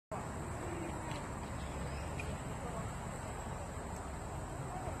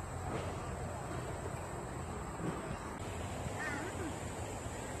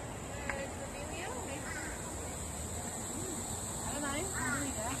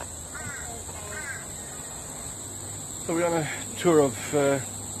So we're on a tour of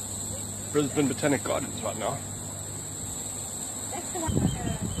Brisbane Botanic Gardens right now.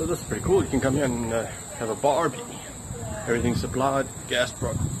 So this is pretty cool. You can come here and have a barbie. Everything's supplied, gas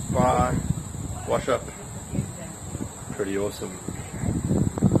brought by, wash up. Pretty awesome.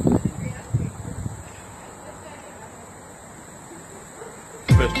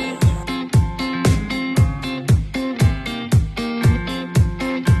 First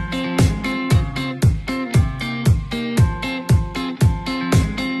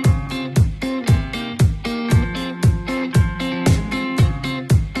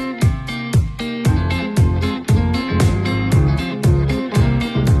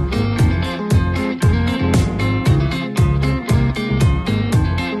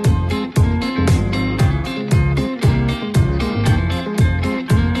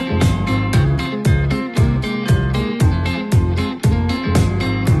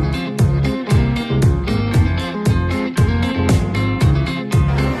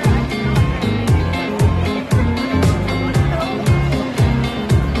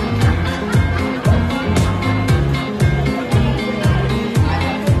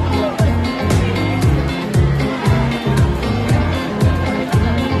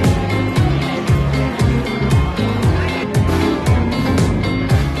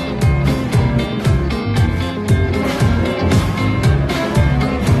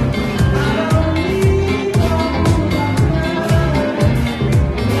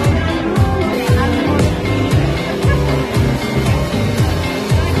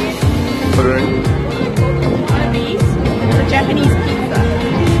Japanese pizza.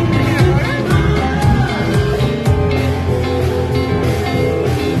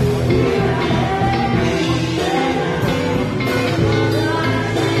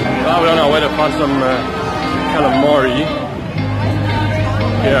 We're on our way to find some calamari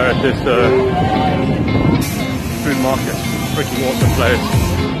here at this food market. Freaking awesome place.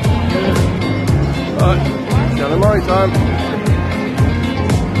 Alright, calamari time.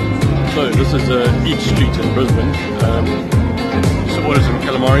 So this is Eat Street in Brisbane. Just ordered some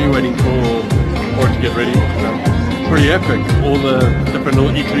calamari, waiting for it to get ready. Pretty epic. All the different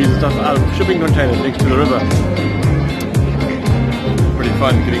little eateries and stuff out of shipping containers next to the river. Pretty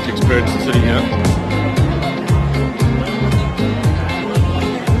fun getting to experience the city here.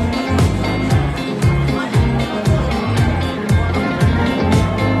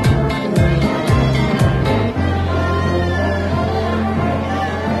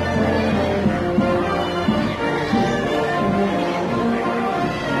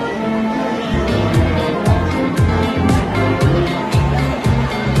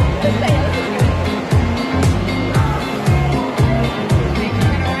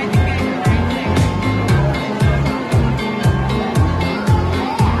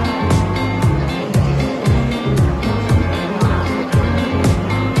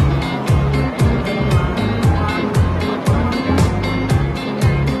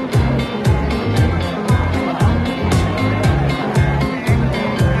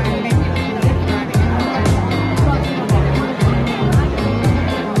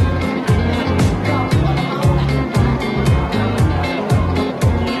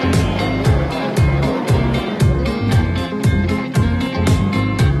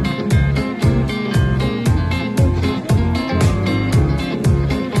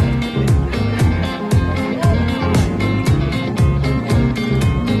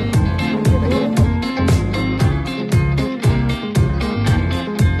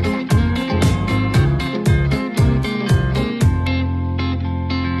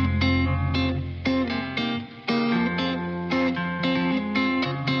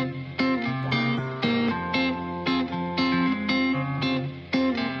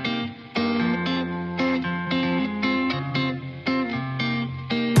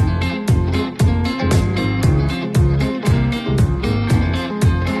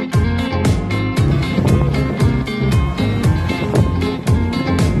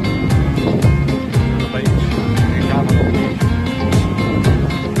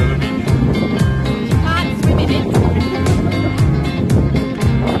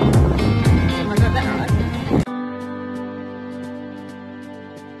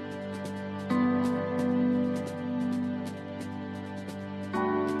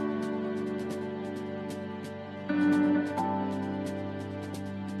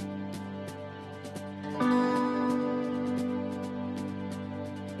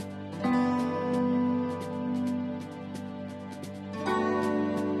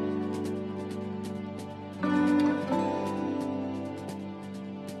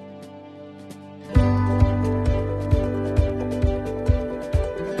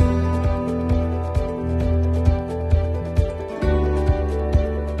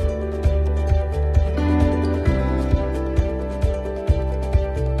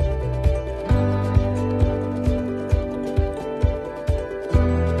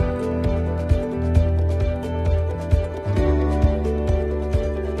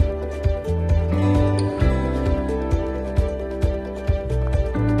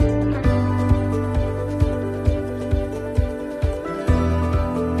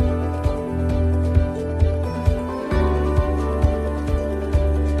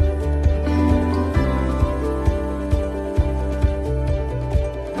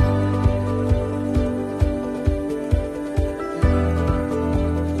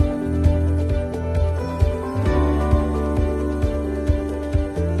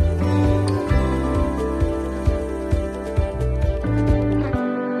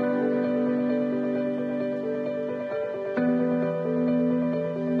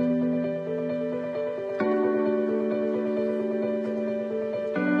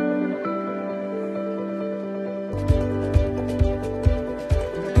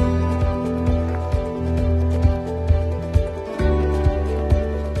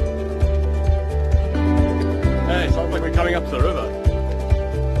 going up the river.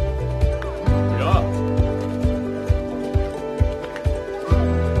 Yeah.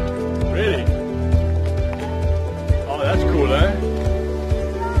 Really? Oh, that's cool, eh?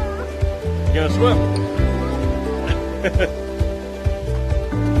 You gonna swim?